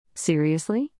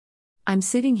Seriously? I'm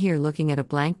sitting here looking at a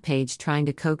blank page trying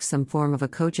to coax some form of a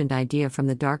cogent idea from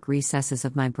the dark recesses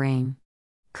of my brain.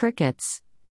 Crickets.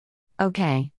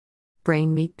 Okay.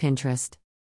 Brain meet Pinterest.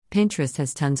 Pinterest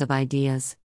has tons of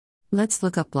ideas. Let's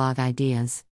look up blog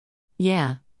ideas.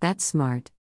 Yeah, that's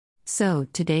smart. So,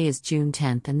 today is June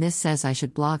 10th and this says I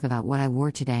should blog about what I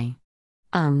wore today.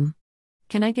 Can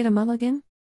I get a mulligan?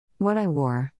 What I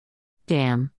wore.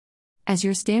 Damn. As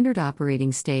your standard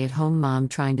operating stay-at-home mom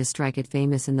trying to strike it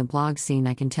famous in the blog scene,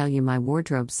 I can tell you my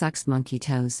wardrobe sucks monkey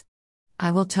toes. I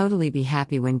will totally be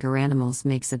happy when Garanimals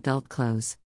makes adult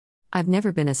clothes. I've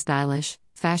never been a stylish,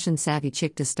 fashion-savvy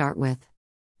chick to start with.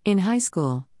 In high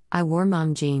school, I wore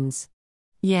mom jeans.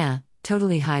 Yeah,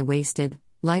 totally high-waisted,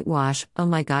 light wash, oh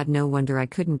my god, no wonder I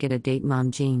couldn't get a date.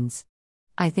 Mom jeans.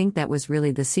 I think that was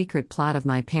really the secret plot of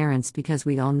my parents because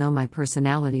we all know my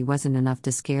personality wasn't enough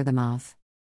to scare them off.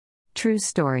 True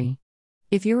story.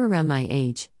 If you're around my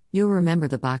age, you'll remember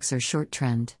the boxer short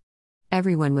trend.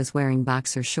 Everyone was wearing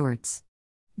boxer shorts.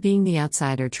 Being the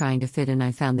outsider trying to fit in,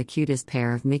 I found the cutest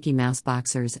pair of Mickey Mouse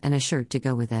boxers and a shirt to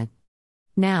go with it.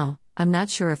 Now, I'm not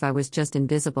sure if I was just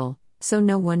invisible, so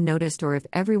no one noticed, or if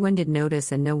everyone did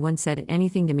notice and no one said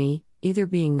anything to me, either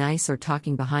being nice or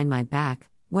talking behind my back,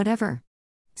 whatever.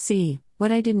 See,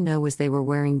 what I didn't know was they were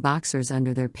wearing boxers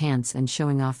under their pants and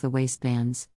showing off the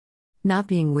waistbands. Not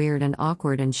being weird and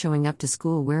awkward and showing up to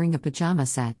school wearing a pajama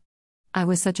set. I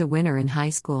was such a winner in high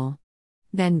school.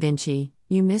 Then Vinci,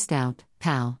 you missed out,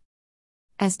 pal.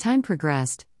 As time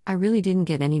progressed, I really didn't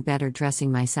get any better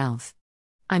dressing myself.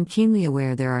 I'm keenly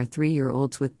aware there are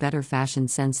 3-year-olds with better fashion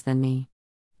sense than me.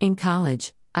 In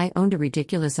college, I owned a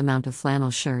ridiculous amount of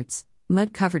flannel shirts,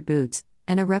 mud-covered boots,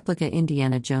 and a replica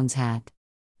Indiana Jones hat.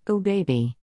 Oh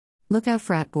baby. Look out,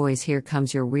 frat boys, here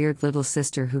comes your weird little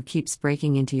sister who keeps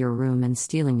breaking into your room and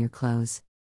stealing your clothes.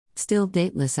 Still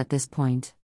dateless at this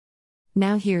point.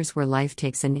 Now here's where life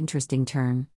takes an interesting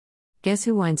turn. Guess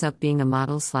who winds up being a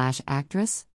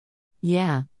model/actress?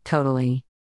 Yeah, totally.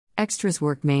 Extras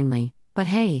work mainly, but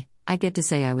hey, I get to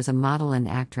say I was a model and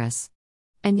actress.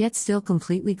 And yet still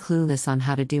completely clueless on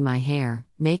how to do my hair,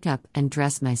 makeup, and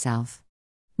dress myself.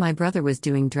 My brother was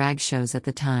doing drag shows at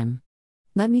the time.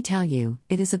 Let me tell you,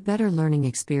 it is a better learning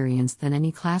experience than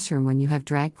any classroom when you have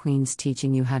drag queens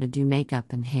teaching you how to do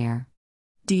makeup and hair.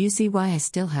 Do you see why I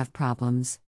still have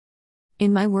problems?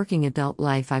 In my working adult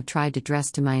life, I've tried to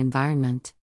dress to my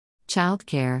environment.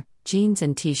 Childcare, jeans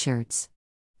and t-shirts.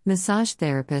 Massage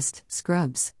therapist,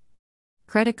 scrubs.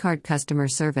 Credit card customer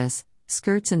service,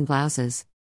 skirts and blouses.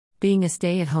 Being a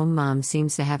stay-at-home mom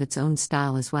seems to have its own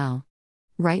style as well.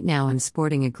 Right now I'm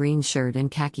sporting a green shirt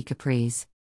and khaki capris.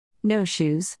 No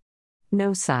shoes.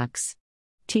 No socks.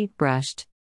 Teeth brushed.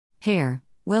 Hair,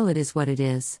 well, it is what it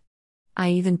is. I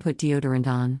even put deodorant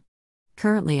on.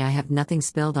 Currently I have nothing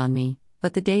spilled on me,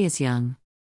 but the day is young.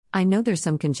 I know there's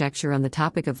some conjecture on the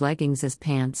topic of leggings as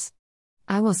pants.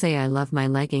 I will say I love my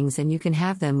leggings and you can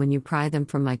have them when you pry them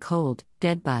from my cold,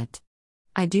 dead butt.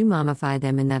 I do mommify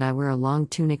them in that I wear a long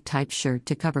tunic-type shirt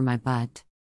to cover my butt.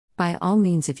 By all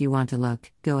means, if you want to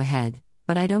look, go ahead,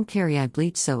 but I don't carry I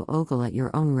bleach, so ogle at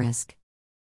your own risk.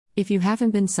 If you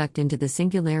haven't been sucked into the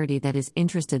singularity that is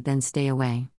interested, then stay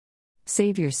away.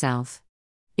 Save yourself.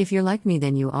 If you're like me,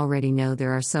 then you already know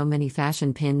there are so many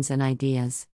fashion pins and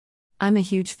ideas. I'm a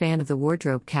huge fan of the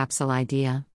wardrobe capsule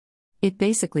idea. It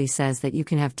basically says that you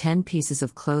can have 10 pieces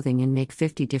of clothing and make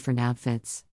 50 different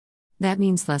outfits. That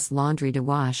means less laundry to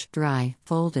wash, dry,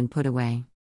 fold and put away.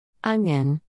 I'm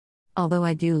in. Although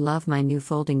I do love my new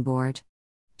folding board.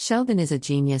 Sheldon is a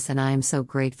genius and I am so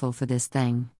grateful for this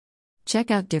thing. Check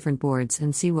out different boards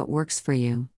and see what works for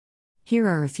you. Here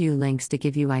are a few links to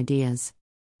give you ideas.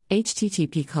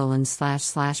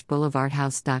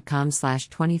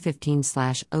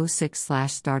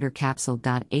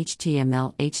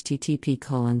 http://boulevardhouse.com/2015/06/startercapsule.html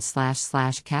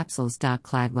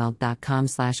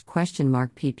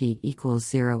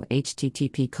http://capsules.cladwell.com/?pp=0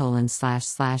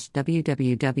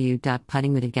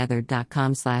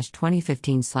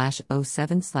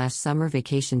 http://www.puttingmetogether.com/2015/07/summer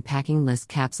vacation packing list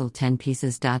capsule 10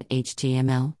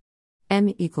 pieces.html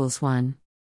m=1.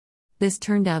 This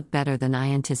turned out better than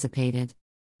I anticipated.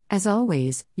 As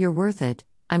always, you're worth it,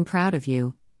 I'm proud of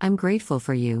you, I'm grateful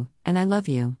for you, and I love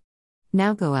you.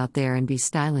 Now go out there and be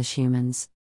stylish, humans.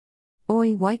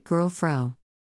 Oi, white girl fro.